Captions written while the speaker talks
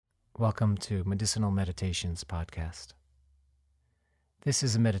Welcome to Medicinal Meditations podcast. This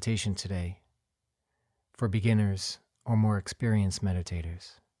is a meditation today for beginners or more experienced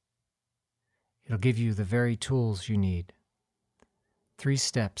meditators. It'll give you the very tools you need, 3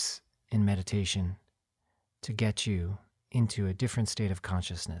 steps in meditation to get you into a different state of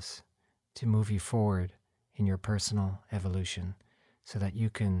consciousness, to move you forward in your personal evolution so that you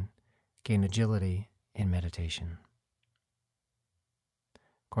can gain agility in meditation.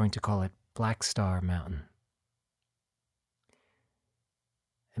 Going to call it Black Star Mountain.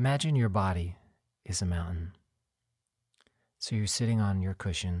 Imagine your body is a mountain. So you're sitting on your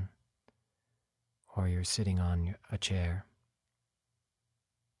cushion or you're sitting on a chair.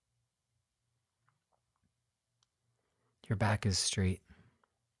 Your back is straight.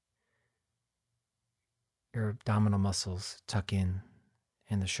 Your abdominal muscles tuck in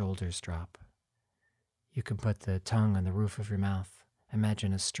and the shoulders drop. You can put the tongue on the roof of your mouth.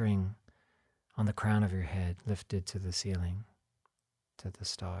 Imagine a string on the crown of your head lifted to the ceiling, to the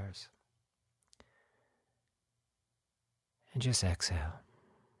stars. And just exhale.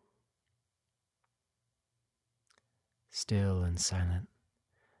 Still and silent.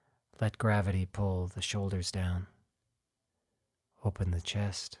 Let gravity pull the shoulders down. Open the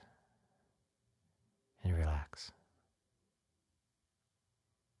chest and relax.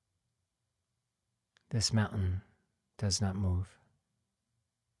 This mountain does not move.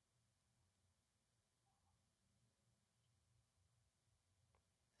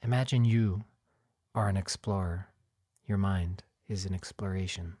 Imagine you are an explorer. Your mind is an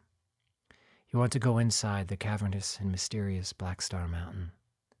exploration. You want to go inside the cavernous and mysterious Black Star Mountain.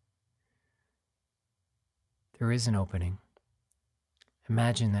 There is an opening.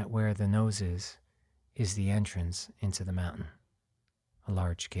 Imagine that where the nose is the entrance into the mountain, a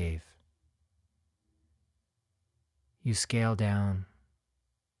large cave. You scale down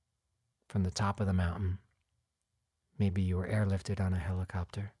from the top of the mountain. Maybe you were airlifted on a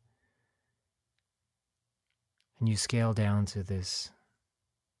helicopter. And you scale down to this,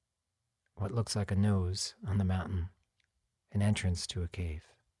 what looks like a nose on the mountain, an entrance to a cave.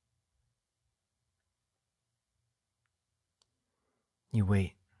 You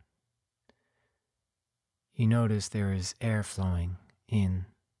wait. You notice there is air flowing in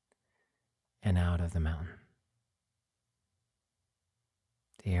and out of the mountain.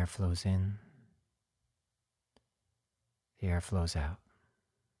 The air flows in. The air flows out.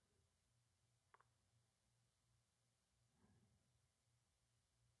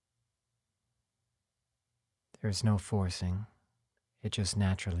 There's no forcing. It just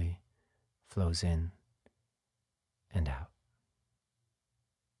naturally flows in and out.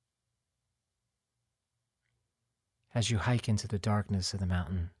 As you hike into the darkness of the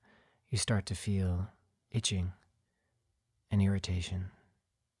mountain, you start to feel itching and irritation.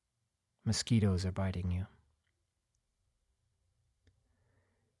 Mosquitoes are biting you.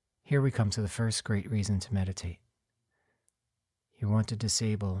 Here we come to the first great reason to meditate. You want to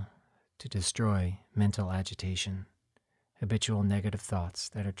destroy mental agitation, habitual negative thoughts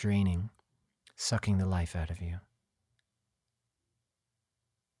that are draining, sucking the life out of you.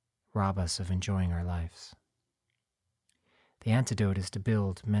 Rob us of enjoying our lives. The antidote is to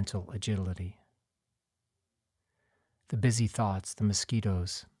build mental agility. The busy thoughts, the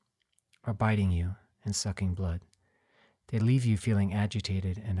mosquitoes, are biting you and sucking blood. They leave you feeling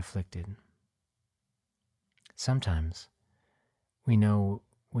agitated and afflicted. Sometimes we know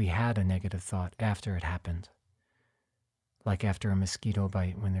we had a negative thought after it happened, like after a mosquito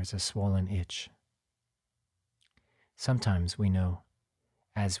bite when there's a swollen itch. Sometimes we know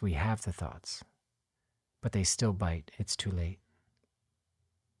as we have the thoughts, but they still bite, it's too late.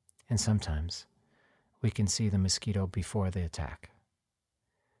 And sometimes we can see the mosquito before the attack.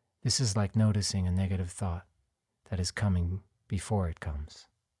 This is like noticing a negative thought that is coming before it comes.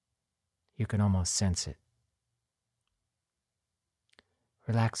 You can almost sense it.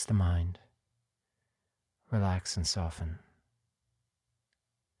 Relax the mind. Relax and soften.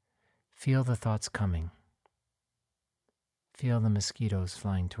 Feel the thoughts coming. Feel the mosquitoes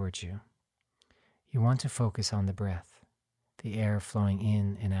flying towards you. You want to focus on the breath, the air flowing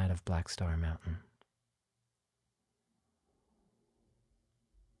in and out of Black Star Mountain.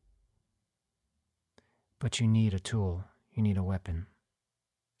 But you need a tool, you need a weapon.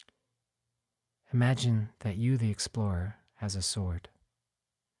 Imagine that you, the explorer, has a sword,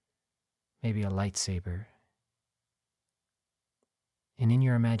 maybe a lightsaber. And in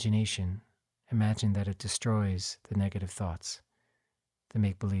your imagination, imagine that it destroys the negative thoughts, the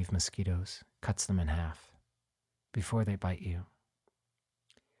make-believe mosquitoes, cuts them in half before they bite you.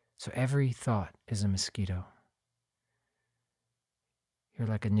 So every thought is a mosquito. You're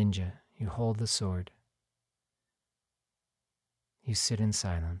like a ninja. You hold the sword. You sit in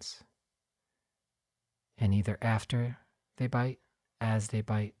silence. And either after they bite, as they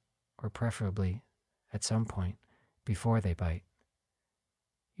bite, or preferably at some point before they bite,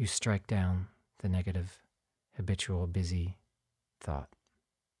 you strike down the negative, habitual, busy thought.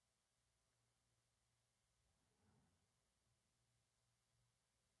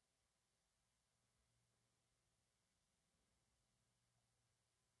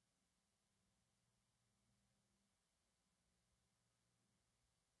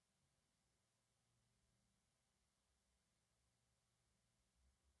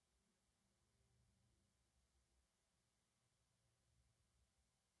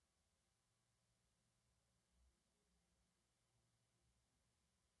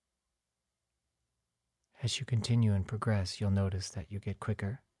 As you continue and progress, you'll notice that you get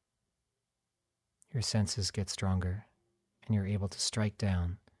quicker, your senses get stronger, and you're able to strike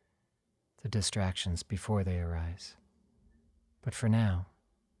down the distractions before they arise. But for now,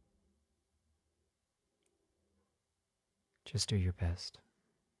 just do your best.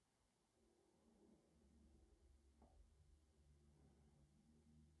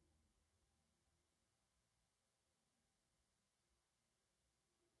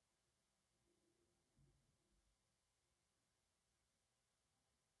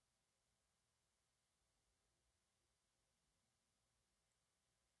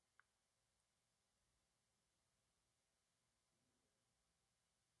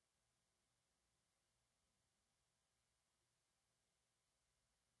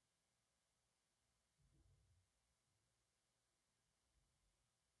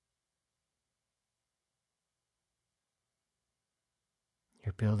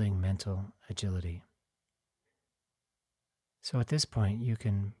 You're building mental agility. So at this point, you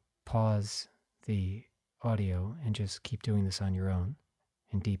can pause the audio and just keep doing this on your own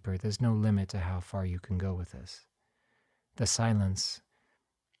and deeper. There's no limit to how far you can go with this. The silence,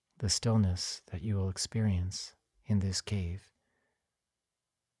 the stillness that you will experience in this cave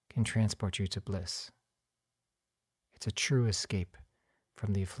can transport you to bliss. It's a true escape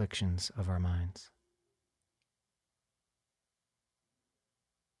from the afflictions of our minds.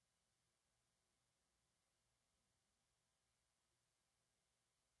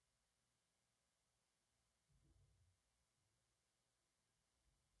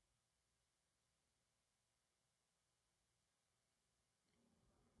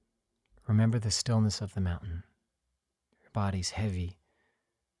 Remember the stillness of the mountain. Your body's heavy,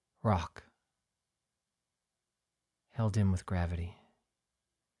 rock, held in with gravity.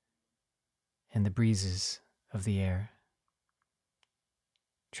 And the breezes of the air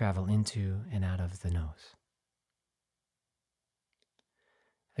travel into and out of the nose.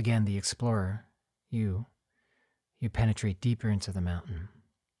 Again, the explorer, you penetrate deeper into the mountain,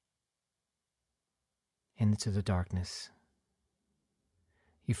 into the darkness.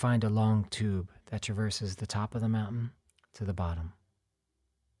 You find a long tube that traverses the top of the mountain to the bottom.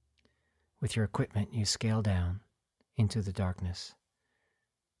 With your equipment, you scale down into the darkness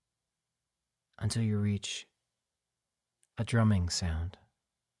until you reach a drumming sound,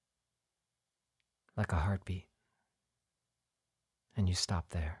 like a heartbeat, and you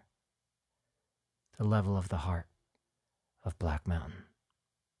stop there. The level of the heart of Black Mountain.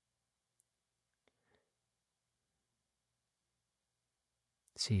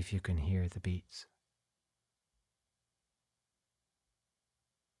 See if you can hear the beats.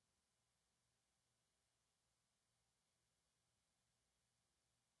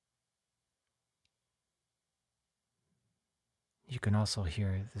 You can also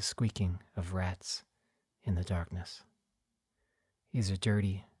hear the squeaking of rats in the darkness. These are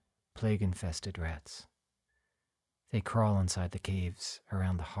dirty, plague-infested rats. They crawl inside the caves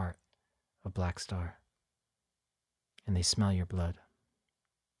around the heart of Black Star, and they smell your blood.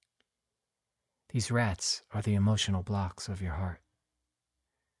 These rats are the emotional blocks of your heart,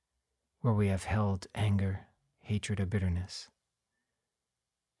 where we have held anger, hatred, or bitterness,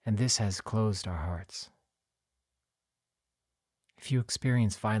 and this has closed our hearts. If you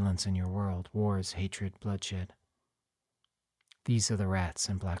experience violence in your world, wars, hatred, bloodshed, these are the rats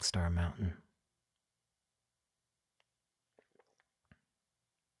in Black Star Mountain.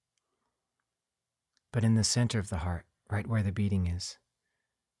 But in the center of the heart, right where the beating is,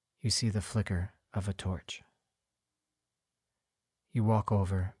 you see the flicker of a torch. You walk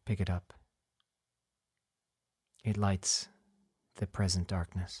over, pick it up. It lights the present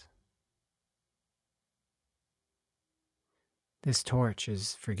darkness. This torch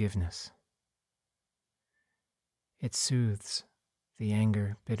is forgiveness. It soothes the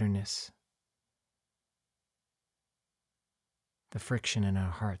anger, bitterness, the friction in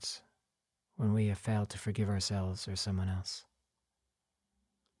our hearts when we have failed to forgive ourselves or someone else.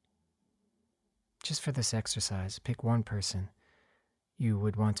 Just for this exercise, pick one person you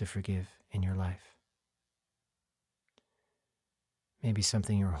would want to forgive in your life. Maybe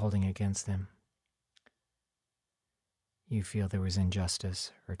something you're holding against them. You feel there was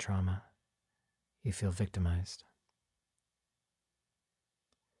injustice or trauma. You feel victimized.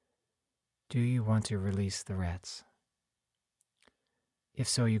 Do you want to release the rats? If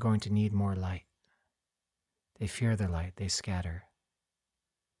so, you're going to need more light. They fear the light, they scatter.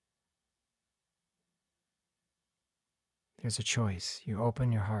 There's a choice. You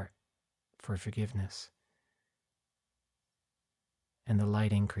open your heart for forgiveness, and the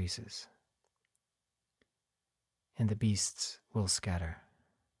light increases, and the beasts will scatter.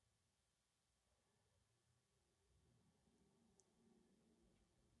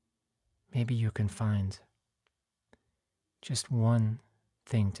 Maybe you can find just one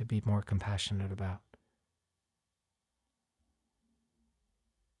thing to be more compassionate about.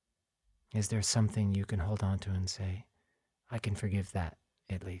 Is there something you can hold on to and say, I can forgive that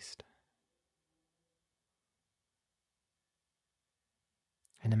at least?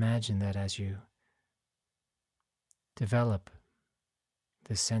 And imagine that as you develop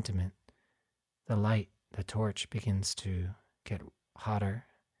this sentiment, the light, the torch begins to get hotter,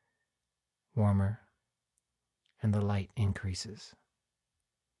 warmer, and the light increases.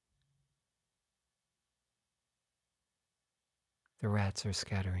 The rats are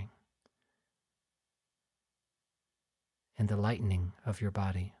scattering. And the lightening of your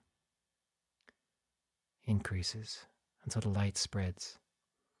body increases until the light spreads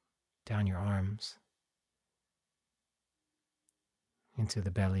down your arms into the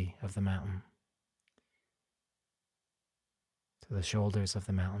belly of the mountain, to the shoulders of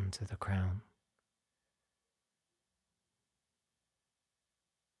the mountain, to the crown.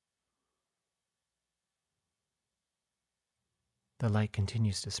 The light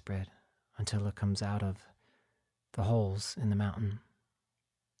continues to spread until it comes out of the holes in the mountain,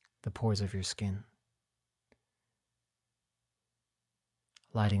 the pores of your skin,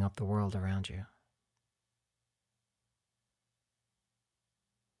 lighting up the world around you.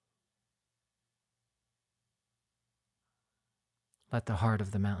 Let the heart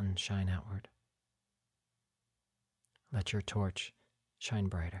of the mountain shine outward. Let your torch shine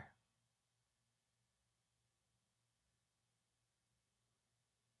brighter.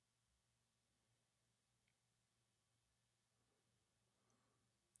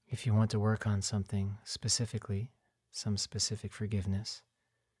 If you want to work on something specifically, some specific forgiveness,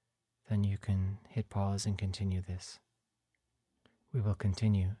 then you can hit pause and continue this. We will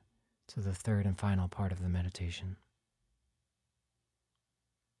continue to the third and final part of the meditation.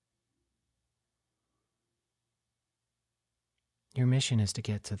 Your mission is to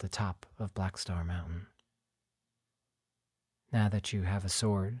get to the top of Black Star Mountain. Now that you have a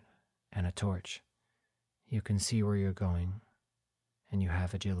sword and a torch, you can see where you're going, and you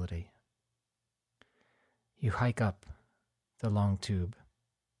have agility. You hike up the long tube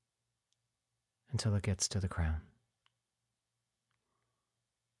until it gets to the crown.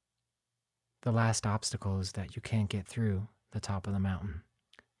 The last obstacle is that you can't get through the top of the mountain.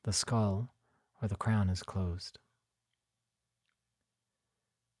 The skull or the crown is closed.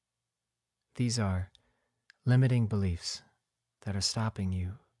 These are limiting beliefs that are stopping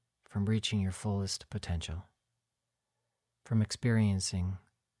you from reaching your fullest potential, from experiencing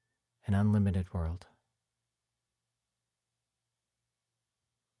an unlimited world.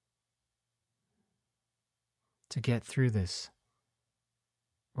 To get through this,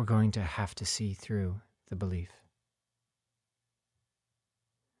 we're going to have to see through the belief.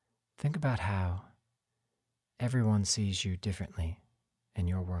 Think about how everyone sees you differently in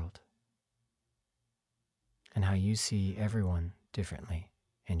your world, and how you see everyone differently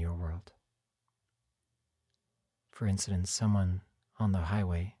in your world. For instance, someone on the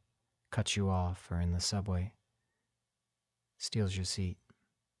highway cuts you off, or in the subway steals your seat,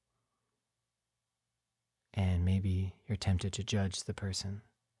 and maybe you're tempted to judge the person.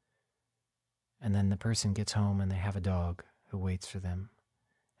 And then the person gets home and they have a dog who waits for them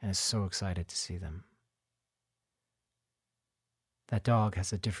and is so excited to see them. That dog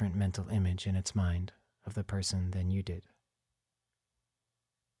has a different mental image in its mind of the person than you did.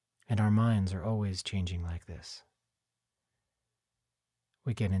 And our minds are always changing like this.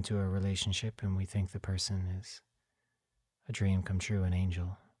 We get into a relationship and we think the person is a dream come true, an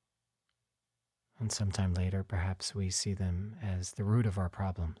angel. And sometime later, perhaps we see them as the root of our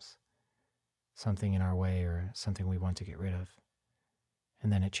problems, something in our way or something we want to get rid of.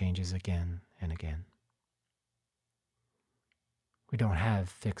 And then it changes again and again. We don't have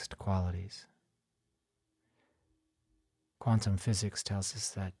fixed qualities. Quantum physics tells us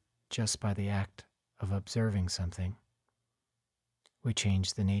that just by the act of observing something, we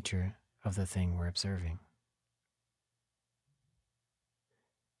change the nature of the thing we're observing.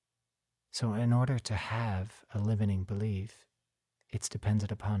 So in order to have a limiting belief, it's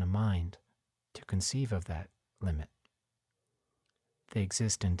dependent upon a mind to conceive of that limit. They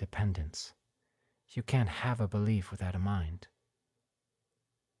exist in dependence. You can't have a belief without a mind.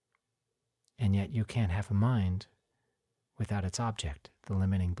 And yet you can't have a mind without its object, the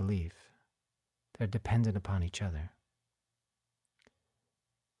limiting belief. They're dependent upon each other,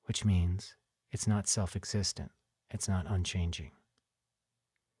 which means it's not self-existent, it's not unchanging.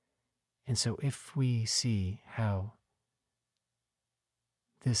 And so if we see how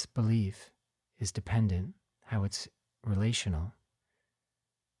this belief is dependent, how it's relational,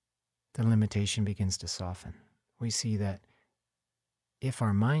 the limitation begins to soften. We see that if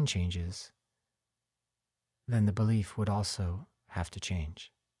our mind changes, then the belief would also have to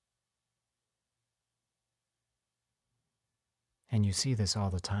change. And you see this all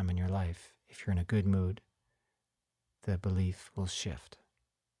the time in your life. If you're in a good mood, the belief will shift.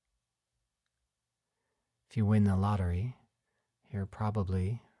 If you win the lottery, you're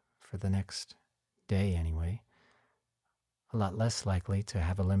probably, for the next day anyway, a lot less likely to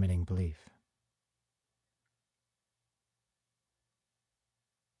have a limiting belief.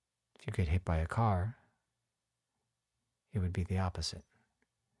 If you get hit by a car, it would be the opposite.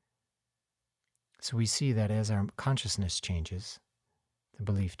 So we see that as our consciousness changes, the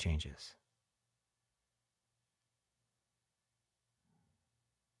belief changes.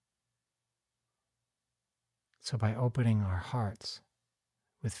 So by opening our hearts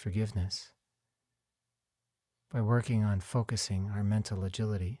with forgiveness, by working on focusing our mental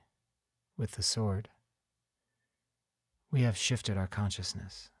agility with the sword, we have shifted our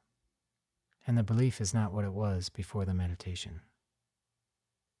consciousness. And the belief is not what it was before the meditation.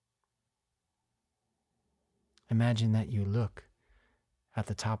 Imagine that you look at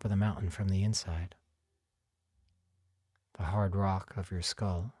the top of the mountain from the inside, the hard rock of your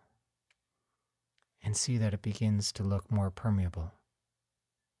skull, and see that it begins to look more permeable.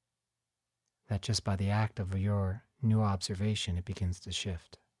 That just by the act of your new observation, it begins to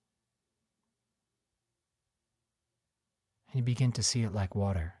shift. And you begin to see it like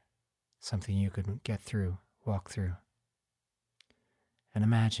water, something you could get through, walk through. And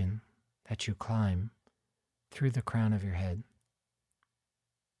imagine that you climb through the crown of your head,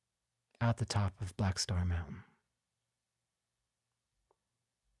 out the top of Black Star Mountain,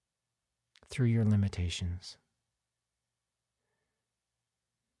 through your limitations.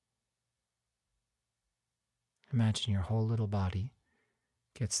 Imagine your whole little body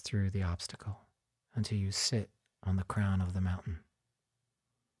gets through the obstacle until you sit on the crown of the mountain.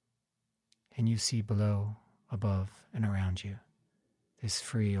 And you see below, above, and around you this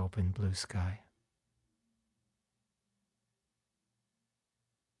free, open blue sky.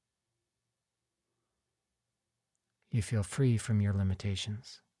 You feel free from your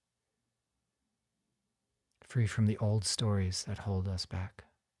limitations, free from the old stories that hold us back.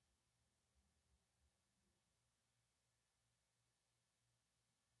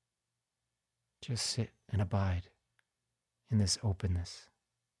 Just sit and abide in this openness,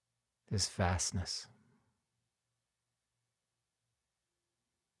 this vastness.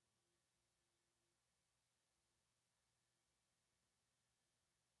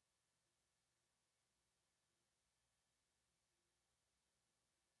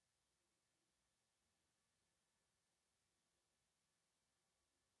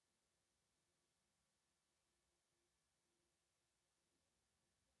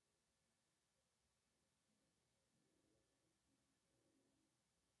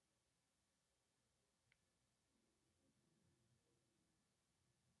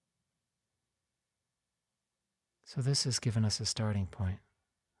 So this has given us a starting point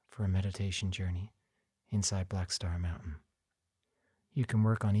for a meditation journey inside Black Star Mountain. You can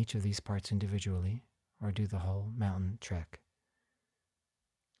work on each of these parts individually or do the whole mountain trek.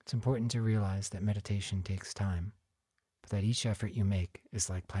 It's important to realize that meditation takes time, but that each effort you make is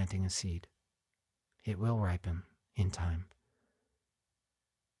like planting a seed. It will ripen in time.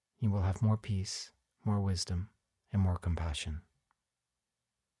 You will have more peace, more wisdom, and more compassion.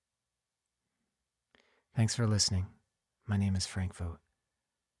 Thanks for listening. My name is Frank Vogt.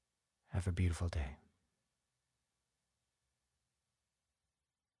 Have a beautiful day.